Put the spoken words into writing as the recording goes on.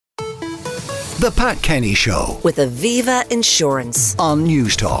The Pat Kenny Show with Aviva Insurance on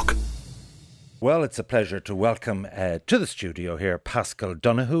News Talk. Well, it's a pleasure to welcome to the studio here Paschal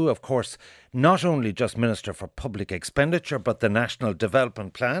Donohoe, of course, not only just Minister for Public Expenditure, but the National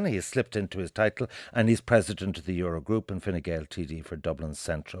Development Plan. He has slipped into his title, and he's President of the Eurogroup and Fine Gael TD for Dublin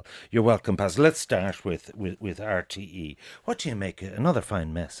Central. You're welcome, Paschal. Let's start with RTE. What do you make? Another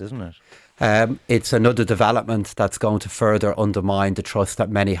fine mess, isn't it? It's another development that's going to further undermine the trust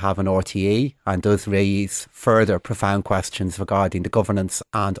that many have in RTE and does raise further profound questions regarding the governance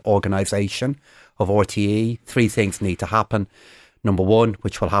and organisation of RTE. Three things need to happen. Number one,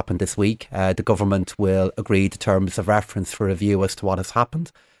 which will happen this week, the government will agree the terms of reference for review as to what has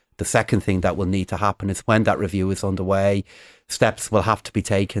happened. The second thing that will need to happen is when that review is underway, steps will have to be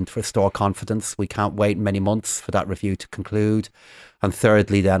taken to restore confidence. We can't wait many months for that review to conclude. And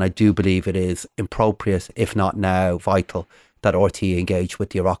thirdly, then, I do believe it is appropriate, if not now, vital, that RTE engage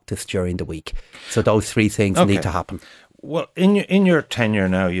with the Oireachtas during the week. So those three things need to happen. Well, in your tenure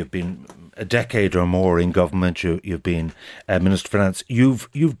now, you've been a decade or more in government. You've been Minister of Finance.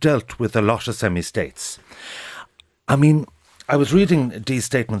 You've dealt with a lot of semi-states. I mean, I was reading Dee's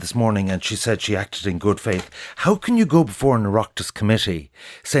statement this morning and she said she acted in good faith. How can you go before an Oireachtas committee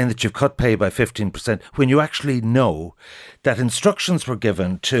saying that you've cut pay by 15% when you actually know that instructions were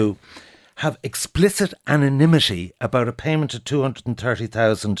given to have explicit anonymity about a payment of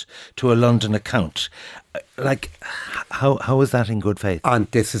 230,000 to a London account? Like, how is that in good faith? And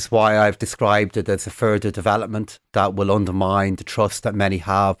this is why I've described it as a further development that will undermine the trust that many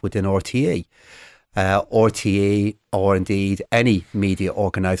have within RTE. RTE, or indeed any media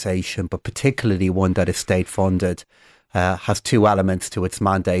organisation, but particularly one that is state-funded, has two elements to its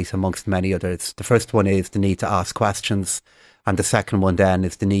mandate amongst many others. The first one is the need to ask questions, and the second one then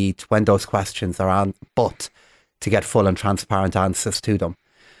is the need, when those questions are put, to get full and transparent answers to them.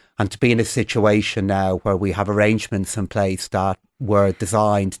 And to be in a situation now where we have arrangements in place that were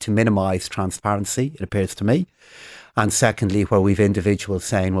designed to minimise transparency, it appears to me, and secondly, where we've individuals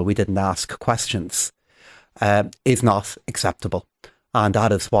saying, well, we didn't ask questions, is not acceptable. And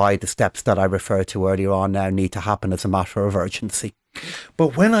that is why the steps that I referred to earlier on now need to happen as a matter of urgency.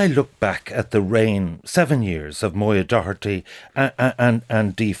 But when I look back at the 7 years of Moya Doherty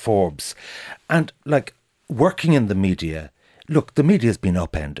and Dee Forbes, and like working in the media, look, the media has been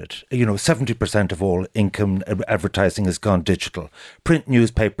upended. 70% of all income advertising has gone digital. Print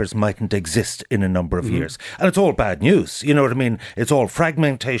newspapers mightn't exist in a number of years. And it's all bad news. You know what I mean? It's all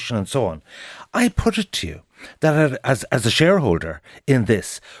fragmentation and so on. I put it to you that as a shareholder in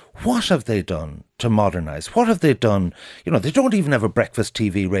this, what have they done to modernise? What have they done? They don't even have a breakfast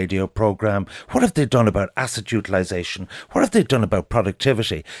TV radio programme. What have they done about asset utilisation? What have they done about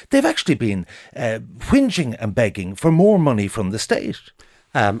productivity? They've actually been whinging and begging for more money from the state.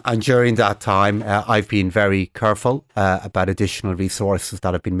 And during that time, I've been very careful about additional resources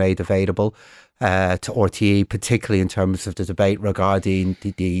that have been made available to RTE, particularly in terms of the debate regarding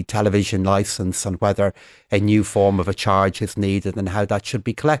the television licence and whether a new form of a charge is needed and how that should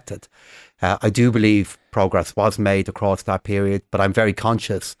be collected. I do believe progress was made across that period, but I'm very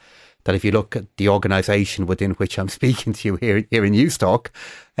conscious that if you look at the organisation within which I'm speaking to you here in News Talk,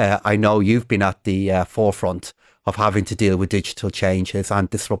 I know you've been at the forefront of having to deal with digital changes and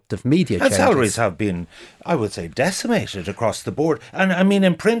disruptive media changes. And salaries have been, I would say, decimated across the board. And I mean,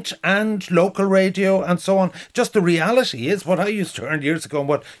 in print and local radio and so on, just the reality is what I used to earn years ago and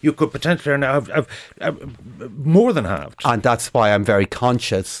what you could potentially earn now have more than halved. And that's why I'm very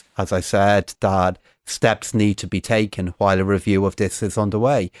conscious, as I said, that steps need to be taken while a review of this is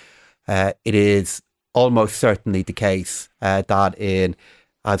underway. It is almost certainly the case that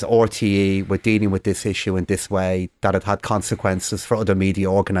as RTE were dealing with this issue in this way, that it had consequences for other media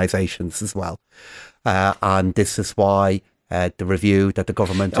organisations as well. And this is why the review that the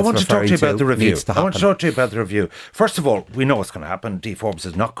government is referring to needs to happen. I want to talk to you about the review. First of all, we know what's going to happen. Dee Forbes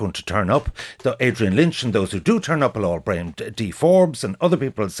is not going to turn up. Adrian Lynch and those who do turn up will all blame Dee Forbes, and other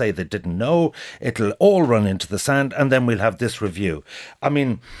people will say they didn't know. It'll all run into the sand, and then we'll have this review. I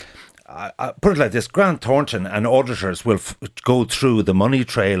mean, I put it like this, Grant Thornton and auditors will go through the money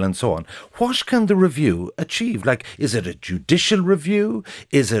trail and so on. What can the review achieve? Like, is it a judicial review?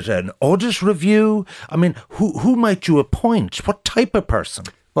 Is it an audit review? I mean, who might you appoint? What type of person?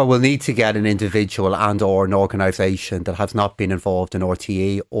 Well, we'll need to get an individual and or an organisation that has not been involved in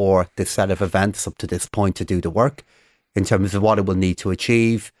RTE or this set of events up to this point to do the work. In terms of what it will need to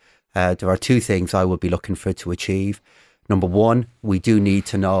achieve, there are two things I will be looking for it to achieve. Number one, we do need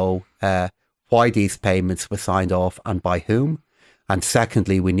to know why these payments were signed off and by whom. And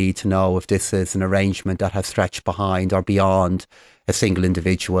secondly, we need to know if this is an arrangement that has stretched behind or beyond a single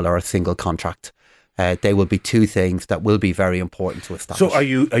individual or a single contract. They will be two things that will be very important to establish. So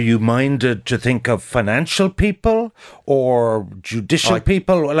are you minded to think of financial people or judicial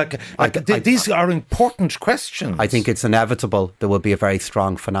people? These are important questions. I think it's inevitable there will be a very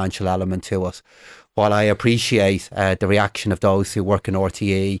strong financial element to it. While I appreciate the reaction of those who work in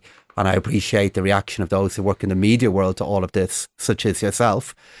RTE, and I appreciate the reaction of those who work in the media world to all of this, such as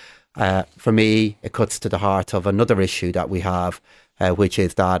yourself, for me, it cuts to the heart of another issue that we have, which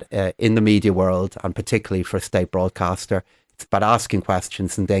is that in the media world, and particularly for a state broadcaster, it's about asking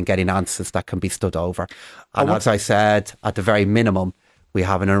questions and then getting answers that can be stood over. And as I said, at the very minimum, we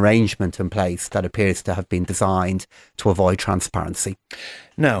have an arrangement in place that appears to have been designed to avoid transparency.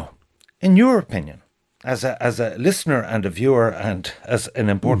 Now, in your opinion, as a listener and a viewer and as an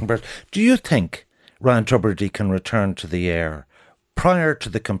important person, do you think Ryan Tubridy can return to the air prior to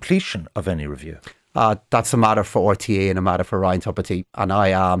the completion of any review? That's a matter for RTE and a matter for Ryan Tubridy, and I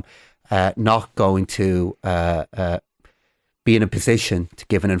am not going to be in a position to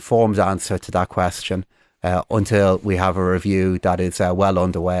give an informed answer to that question until we have a review that is well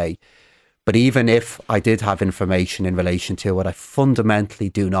underway. But even if I did have information in relation to it, I fundamentally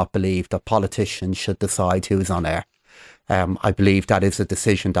do not believe that politicians should decide who is on air. I believe that is a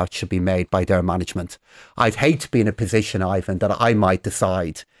decision that should be made by their management. I'd hate to be in a position, Ivan, that I might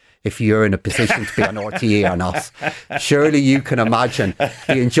decide if you're in a position to be on RTE or not. Surely you can imagine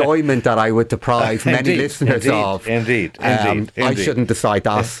the enjoyment that I would deprive many listeners of. Indeed. I shouldn't decide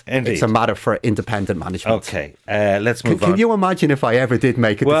that. Indeed. It's a matter for independent management. Okay, let's move on. Can you imagine if I ever did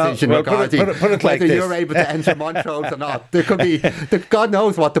make a decision regarding put it like whether this. you're able to enter Montrose or not? There could be, God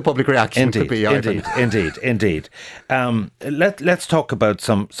knows what the public reaction could be. Ivan. Indeed. Let's talk about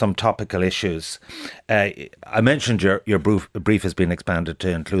some topical issues. I mentioned your brief has been expanded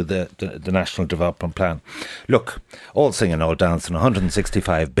to include the National Development Plan. Look, all singing, all dancing,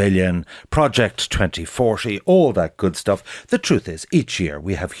 165 billion, Project 2040, all that good stuff. The truth is, each year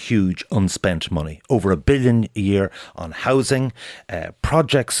we have huge unspent money, over $1 billion a year on housing,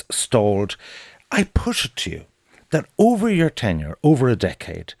 projects stalled. I put it to you that over your tenure, over a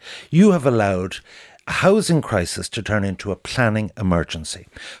decade, you have allowed a housing crisis to turn into a planning emergency.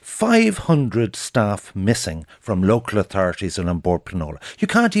 500 staff missing from local authorities and on board Planola. You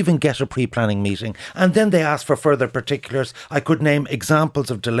can't even get a pre-planning meeting, and then they ask for further particulars. I could name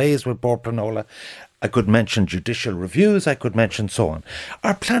examples of delays with board Planola. I could mention judicial reviews, I could mention so on.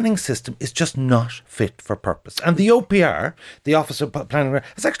 Our planning system is just not fit for purpose. And the OPR, the Office of Planning,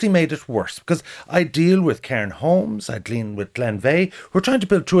 has actually made it worse, because I deal with Cairn Homes, I deal with Glenveigh, who are trying to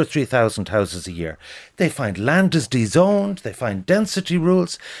build 2,000 or 3,000 houses a year. They find land is dezoned, they find density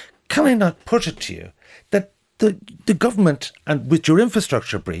rules. Can I not put it to you that the government, and with your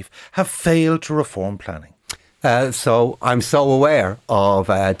infrastructure brief, have failed to reform planning? So I'm so aware of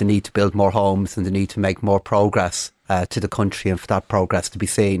the need to build more homes and the need to make more progress to the country and for that progress to be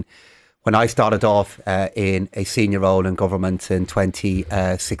seen. When I started off in a senior role in government in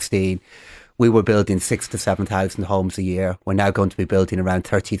 2016, we were building 6,000 to 7,000 homes a year. We're now going to be building around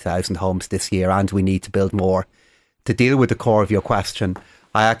 30,000 homes this year, and we need to build more. To deal with the core of your question,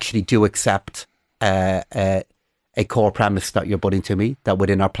 I actually do accept a core premise that you're putting to me, that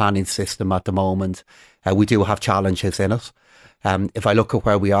within our planning system at the moment, we do have challenges in it. If I look at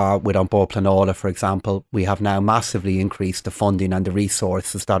where we are with On Board Planola, for example, we have now massively increased the funding and the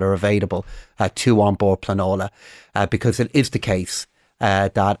resources that are available to On Board Planola, because it is the case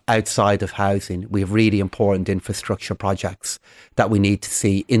that outside of housing, we have really important infrastructure projects that we need to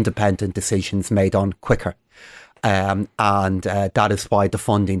see independent decisions made on quicker. And that is why the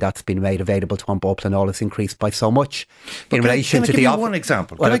funding that's been made available to On Board Planola has increased by so much. Can I give you one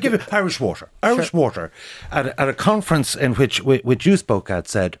example? Can I give you Irish Water? Irish Water, at a conference in which you spoke at,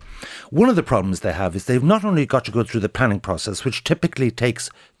 said one of the problems they have is they've not only got to go through the planning process, which typically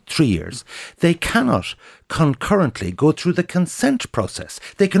takes 3 years, they cannot concurrently go through the consent process.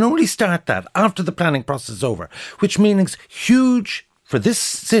 They can only start that after the planning process is over, which means huge... For this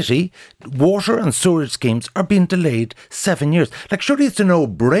city, water and sewerage schemes are being delayed 7 years. Like, surely it's a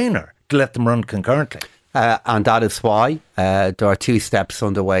no-brainer to let them run concurrently. And that is why there are 2 steps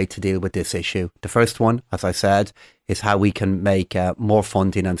underway to deal with this issue. The first one, as I said, is how we can make more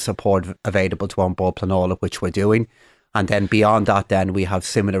funding and support available to On Board Planola, which we're doing. And then beyond that, then we have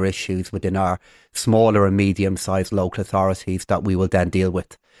similar issues within our smaller and medium-sized local authorities that we will then deal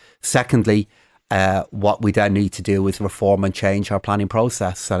with. Secondly, what we then need to do is reform and change our planning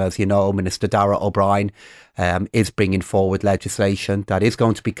process. And as you know, Minister Darragh O'Brien is bringing forward legislation that is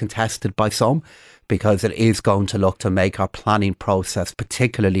going to be contested by some, because it is going to look to make our planning process,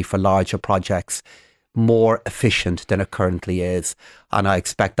 particularly for larger projects, more efficient than it currently is. And I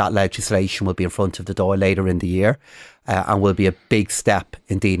expect that legislation will be in front of the door later in the year and will be a big step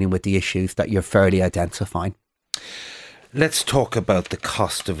in dealing with the issues that you're fairly identifying. Let's talk about the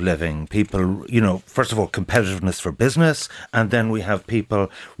cost of living. People, first of all, competitiveness for business, and then we have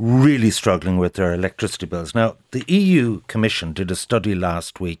people really struggling with their electricity bills. Now, the EU Commission did a study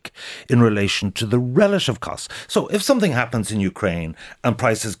last week in relation to the relative costs. So if something happens in Ukraine and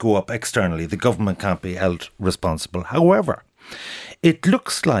prices go up externally, the government can't be held responsible. However, it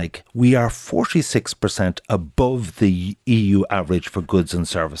looks like we are 46% above the EU average for goods and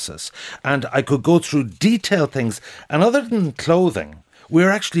services. And I could go through detailed things. And other than clothing, we're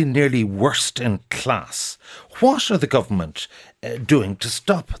actually nearly worst in class. What are the government doing to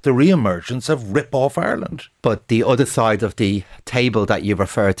stop the re-emergence of rip-off Ireland? But the other side of the table that you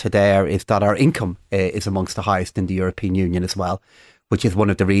refer to there is that our income is amongst the highest in the European Union as well, which is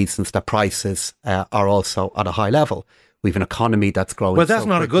one of the reasons that prices are also at a high level. We have an economy that's growing. Well, that's so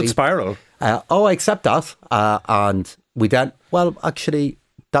not quickly. a good spiral. I accept that. And we then,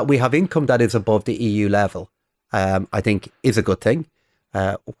 that we have income that is above the EU level, I think is a good thing.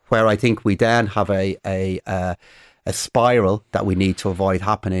 Where I think we then have a spiral that we need to avoid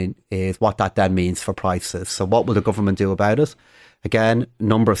happening is what that then means for prices. So what will the government do about it? Again,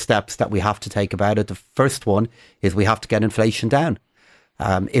 number of steps that we have to take about it. The first one is we have to get inflation down.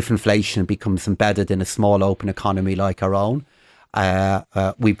 If inflation becomes embedded in a small open economy like our own,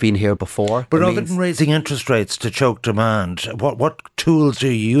 we've been here before. But other than raising interest rates to choke demand, what tools are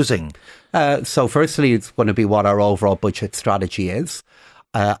you using? So firstly, it's going to be what our overall budget strategy is.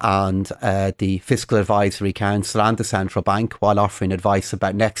 And the Fiscal Advisory Council and the Central Bank, while offering advice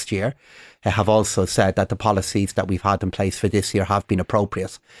about next year, have also said that the policies that we've had in place for this year have been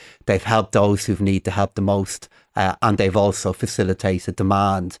appropriate. They've helped those who need the help the most, and they've also facilitated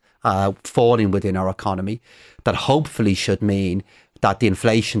demand falling within our economy. That hopefully should mean that the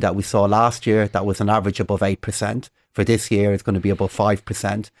inflation that we saw last year, that was an average above 8%, for this year is going to be above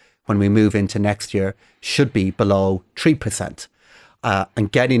 5%. When we move into next year, should be below 3%.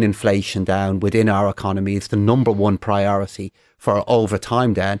 And getting inflation down within our economy is the number one priority for over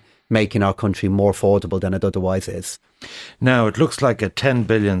time then, making our country more affordable than it otherwise is. Now, it looks like a 10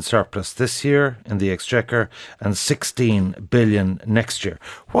 billion surplus this year in the Exchequer and 16 billion next year.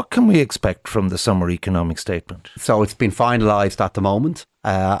 What can we expect from the summer economic statement? So it's been finalised at the moment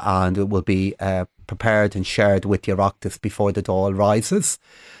and it will be prepared and shared with the Oireachtas before the Dáil rises.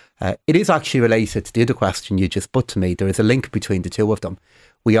 It is actually related to the other question you just put to me. There is a link between the two of them.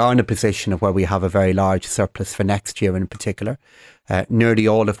 We are in a position of where we have a very large surplus for next year in particular, nearly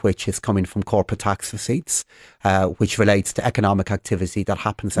all of which is coming from corporate tax receipts, which relates to economic activity that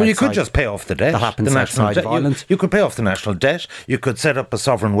happens outside. Well, you could just pay off the debt. That happens outside of Ireland. You could pay off the national debt. You could set up a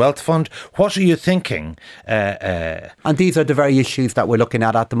sovereign wealth fund. What are you thinking? And these are the very issues that we're looking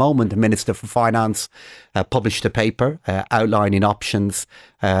at the moment. The Minister for Finance published a paper outlining options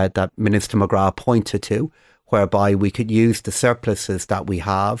that Minister McGrath pointed to, whereby we could use the surpluses that we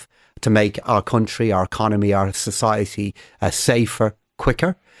have to make our country, our economy, our society safer,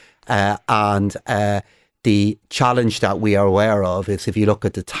 quicker. And the challenge that we are aware of is if you look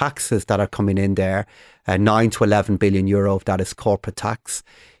at the taxes that are coming in there, 9 to 11 billion euro of that is corporate tax.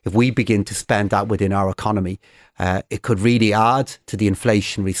 If we begin to spend that within our economy, it could really add to the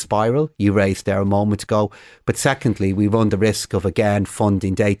inflationary spiral you raised there a moment ago. But secondly, we run the risk of, again,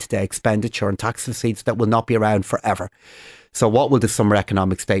 funding day-to-day expenditure and tax receipts that will not be around forever. So what will the summer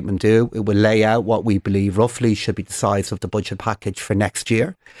economic statement do? It will lay out what we believe roughly should be the size of the budget package for next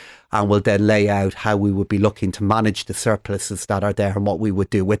year. And will then lay out how we would be looking to manage the surpluses that are there and what we would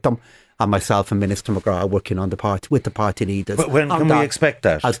do with them. And myself and Minister McGrath are working on with the party leaders. But when can we expect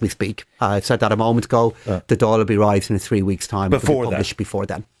that? As we speak. I said that a moment ago. The Dáil will be rising in 3 weeks' time. Before that? Published before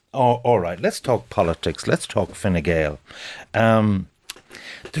then. Oh, all right. Let's talk politics. Let's talk Fine Gael.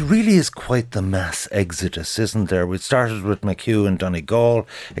 There really is quite the mass exodus, isn't there? We started with McHugh in Donegal,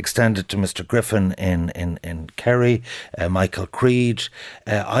 extended to Mr. Griffin in Kerry, Michael Creed.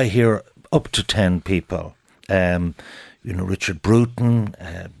 I hear up to 10 people. Richard Bruton,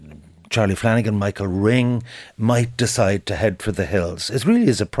 Charlie Flanagan, Michael Ring might decide to head for the hills. It really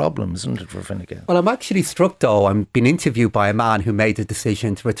is a problem, isn't it, for Fine Gael? Well, I'm actually struck, though. I'm being interviewed by a man who made a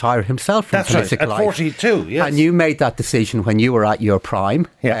decision to retire himself from political life. At 42, yes. And you made that decision when you were at your prime,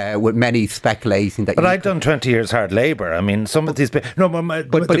 with many speculating that. But I'd done 20 years hard labour. I mean, some of these. No,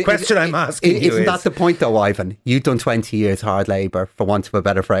 but the question I'm asking you isn't that the point, though, Ivan? You've done 20 years hard labour, for want of a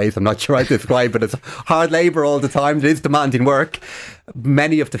better phrase. I'm not sure I'd describe it as hard labour all the time. It is demanding work.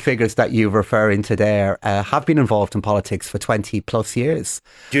 Many of the figures that you're referring to there have been involved in politics for 20 plus years.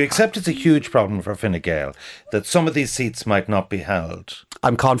 Do you accept it's a huge problem for Fine Gael that some of these seats might not be held?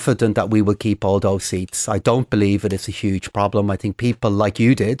 I'm confident that we will keep all those seats. I don't believe it is a huge problem. I think people like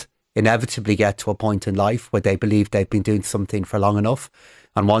you did inevitably get to a point in life where they believe they've been doing something for long enough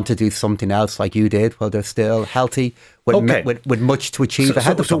and want to do something else like you did while they're still healthy with much to achieve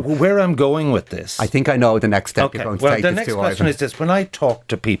ahead of them. So where I'm going with this... I think I know the next step you're going to take us to. Well, the next question is this. When I talk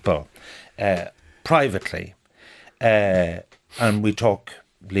to people privately, and we talk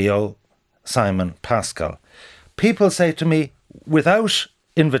Leo, Simon, Paschal, people say to me, without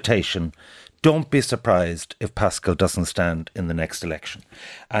invitation, don't be surprised if Paschal doesn't stand in the next election.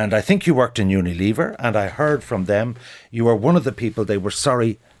 And I think you worked in Unilever, and I heard from them you were one of the people they were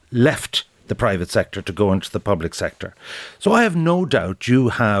sorry left the private sector to go into the public sector. So I have no doubt you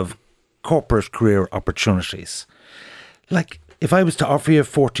have corporate career opportunities. Like, if I was to offer you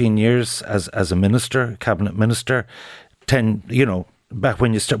 14 years as a minister, cabinet minister, 10, back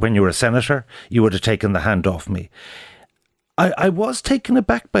when you were a senator, you would have taken the hand off me. I was taken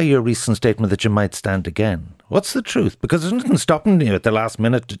aback by your recent statement that you might stand again. What's the truth? Because there's nothing stopping you at the last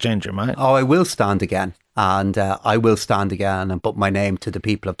minute to change your mind. Oh, I will stand again. And I will stand again and put my name to the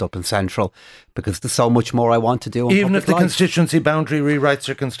people of Dublin Central, because there's so much more I want to do. Even if the constituency boundary rewrites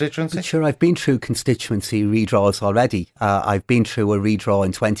your constituency? But sure, I've been through constituency redraws already. I've been through a redraw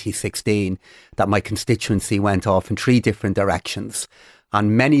in 2016 that my constituency went off in 3 different directions.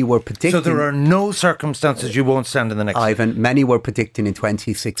 And many were predicting... So there are no circumstances you won't stand in the next... Ivan, many were predicting in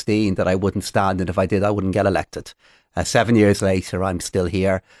 2016 that I wouldn't stand, and if I did, I wouldn't get elected. 7 years later, I'm still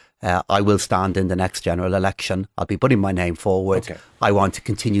here. I will stand in the next general election. I'll be putting my name forward. Okay. I want to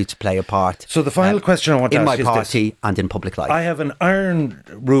continue to play a part. So the final question I want to ask you is in my party and in public life. I have an iron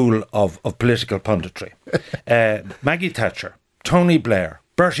rule of political punditry. Maggie Thatcher, Tony Blair,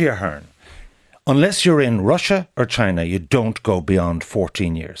 Bertie Ahern. Unless you're in Russia or China, you don't go beyond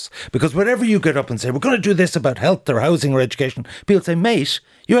 14 years. Because whenever you get up and say, we're going to do this about health or housing or education, people say, mate,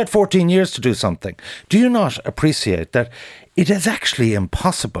 you had 14 years to do something. Do you not appreciate that it is actually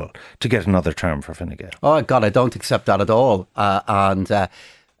impossible to get another term for Fine Gael? Oh, God, I don't accept that at all. I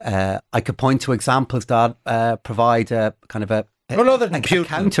could point to examples that provide a kind of a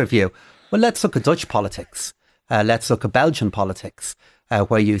counter view. Well, let's look at Dutch politics. Let's look at Belgian politics.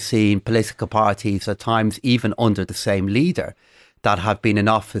 Where you've seen political parties at times even under the same leader that have been in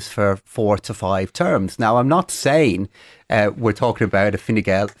office for 4 to 5 terms. Now, I'm not saying we're talking about a Fine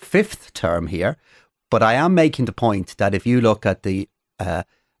Gael 5th term here, but I am making the point that if you look at the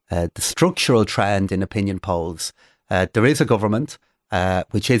structural trend in opinion polls, there is a government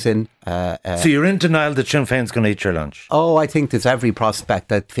which is in... So you're in denial that Sinn Féin's going to eat your lunch? Oh, I think there's every prospect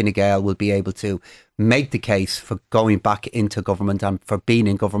that Fine Gael will be able to make the case for going back into government and for being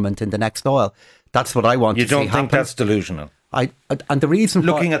in government in the next Dáil. That's what I want to see happen. You don't think that's delusional? And the reason...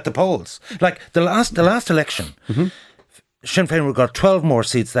 Looking at the polls. Like the last election, Sinn Féin got 12 more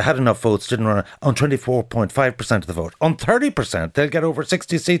seats. They had enough votes, didn't run on 24.5% of the vote. On 30%, they'll get over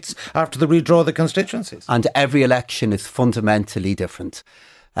 60 seats after the redraw of the constituencies. And every election is fundamentally different.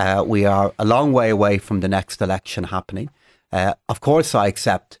 We are a long way away from the next election happening. Of course, I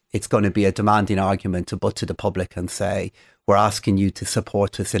accept it's going to be a demanding argument to put to the public and say, we're asking you to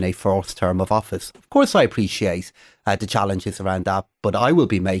support us in a 4th term of office. Of course, I appreciate the challenges around that, but I will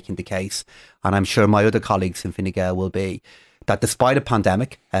be making the case, and I'm sure my other colleagues in Fine Gael will be, that despite a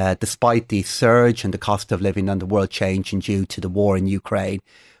pandemic, despite the surge in the cost of living and the world changing due to the war in Ukraine,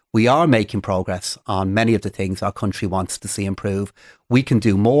 we are making progress on many of the things our country wants to see improve. We can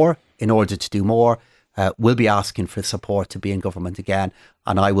do more. In order to do more, we'll be asking for support to be in government again,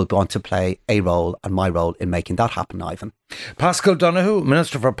 and I will want to play a role and my role in making that happen, Ivan. Paschal Donohoe,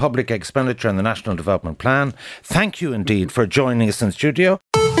 Minister for Public Expenditure and the National Development Plan, thank you indeed for joining us in studio.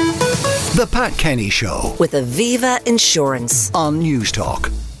 The Pat Kenny Show with Aviva Insurance on News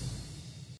Talk.